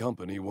like the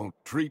company won't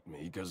treat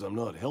me because I'm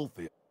not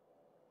healthy.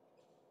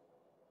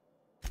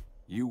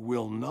 You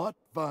will not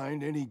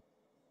find any...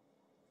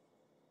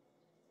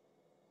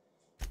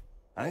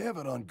 I have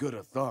it on good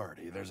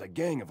authority. There's a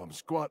gang of them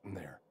squatting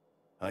there.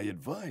 I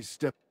advise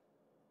step...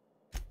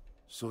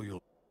 So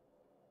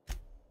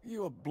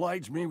you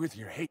oblige me with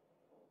your hate.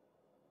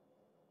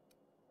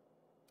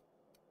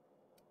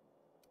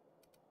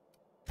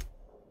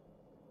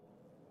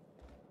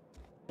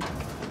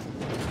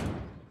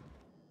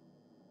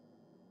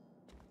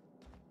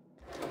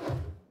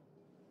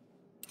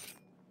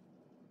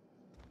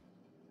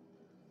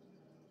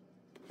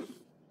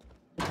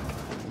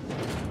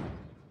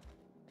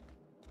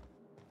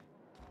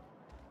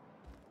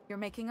 You're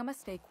making a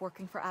mistake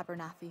working for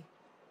Abernathy.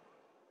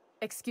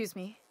 Excuse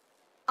me.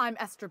 I'm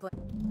Esther Blake.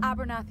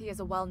 Abernathy is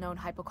a well-known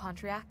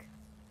hypochondriac.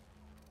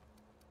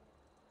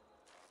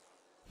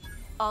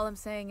 All I'm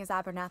saying is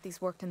Abernathy's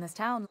worked in this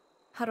town.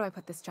 How do I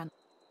put this, Jen?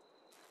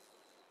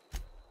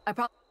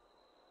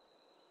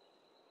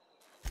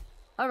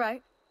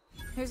 Alright.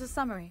 Here's a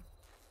summary.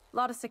 A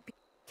lot of sick people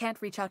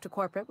can't reach out to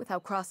corporate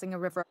without crossing a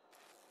river.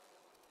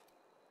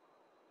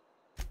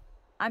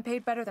 I'm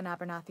paid better than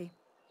Abernathy.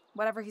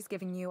 Whatever he's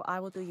giving you,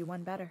 I will do you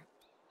one better.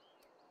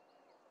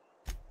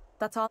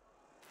 That's all.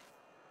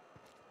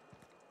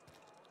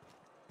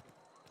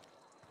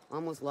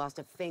 Almost lost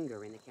a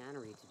finger in the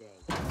cannery today.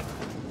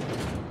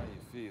 How you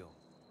feel?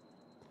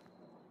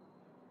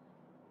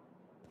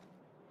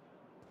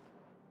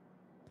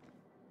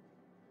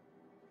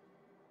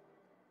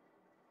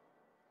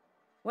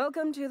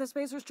 Welcome to the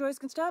Spacer's Choice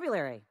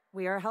Constabulary.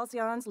 We are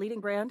Halcyon's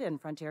leading brand in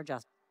frontier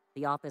justice.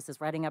 The office is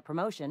writing up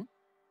promotion.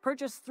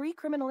 Purchase 3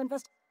 criminal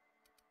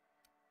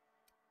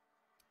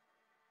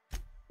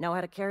Know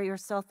how to carry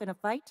yourself in a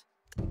fight?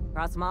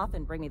 Cross them off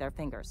and bring me their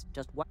fingers.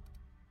 Just one.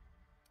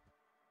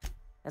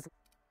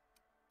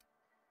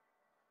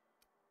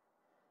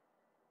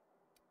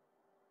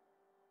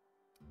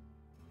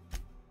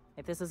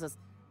 If this is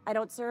I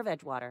don't serve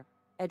Edgewater.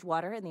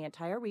 Edgewater and the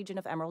entire region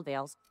of Emerald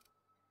Vales.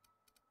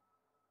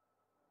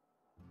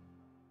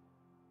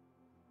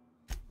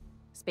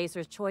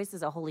 Spacer's Choice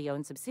is a wholly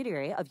owned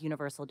subsidiary of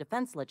Universal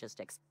Defense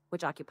Logistics,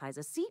 which occupies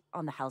a seat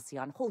on the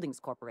Halcyon Holdings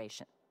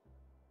Corporation,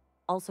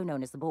 also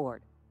known as the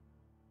Board.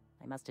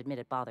 I must admit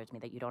it bothers me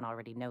that you don't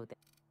already know this.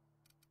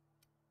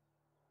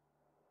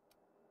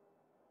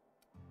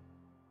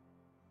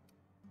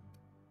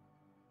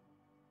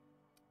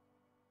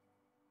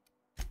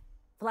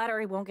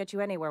 Flattery won't get you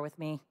anywhere with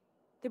me.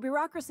 The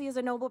bureaucracy is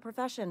a noble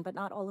profession, but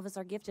not all of us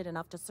are gifted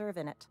enough to serve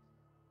in it.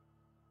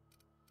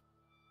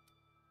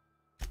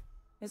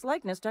 His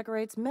likeness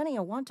decorates many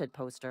a wanted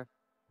poster.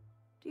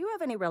 Do you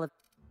have any relevant...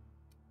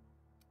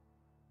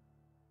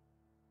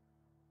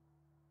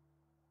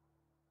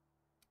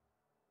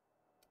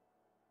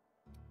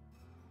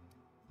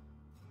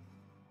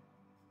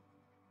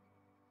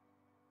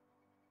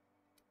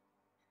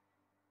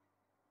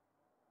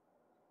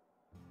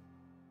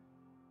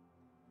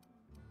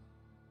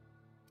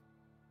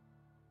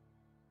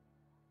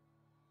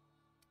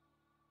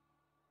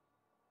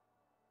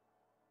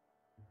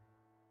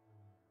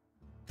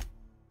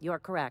 You are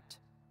correct.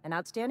 An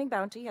outstanding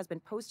bounty has been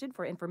posted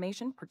for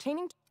information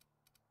pertaining to...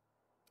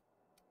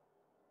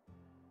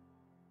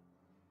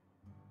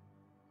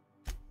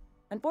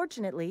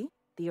 Unfortunately,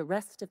 the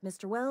arrest of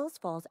Mr. Wells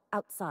falls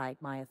outside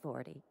my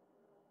authority.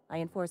 I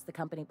enforce the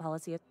company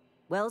policy.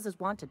 Wells is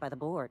wanted by the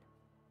board.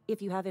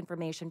 If you have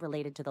information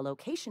related to the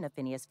location of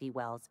Phineas V.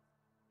 Wells,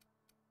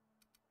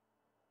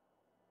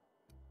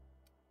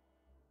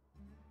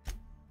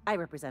 I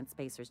represent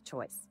Spacer's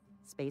Choice.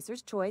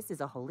 Spacer's Choice is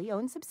a wholly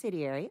owned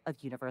subsidiary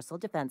of Universal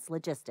Defense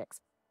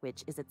Logistics,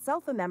 which is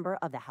itself a member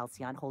of the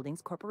Halcyon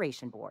Holdings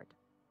Corporation Board.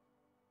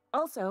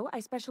 Also, I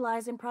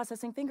specialize in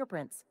processing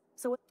fingerprints,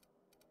 so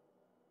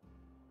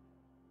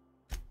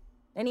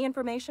any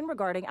information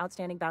regarding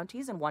outstanding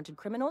bounties and wanted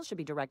criminals should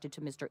be directed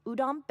to Mr.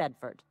 Udom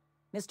Bedford.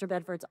 Mr.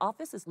 Bedford's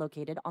office is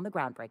located on the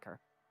Groundbreaker.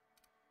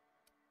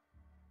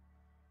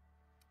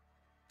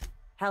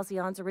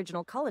 Halcyon's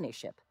original colony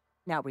ship,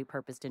 now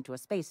repurposed into a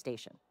space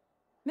station.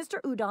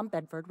 Mr. Udom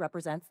Bedford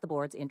represents the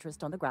board's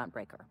interest on the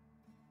Groundbreaker.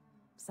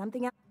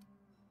 Something else?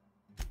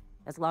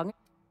 As long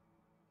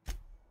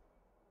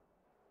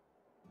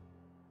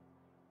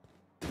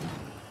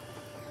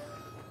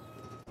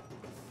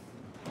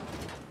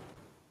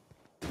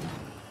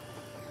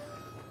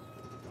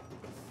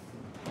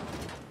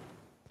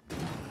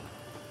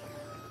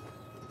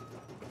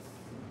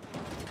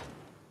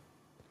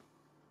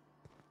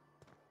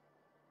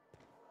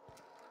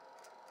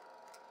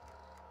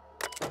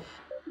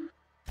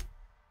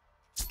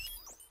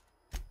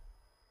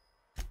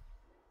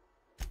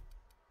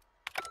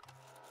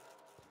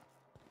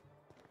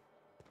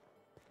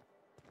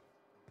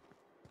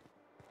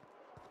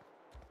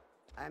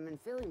I've been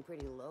feeling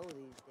pretty low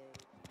these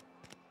days.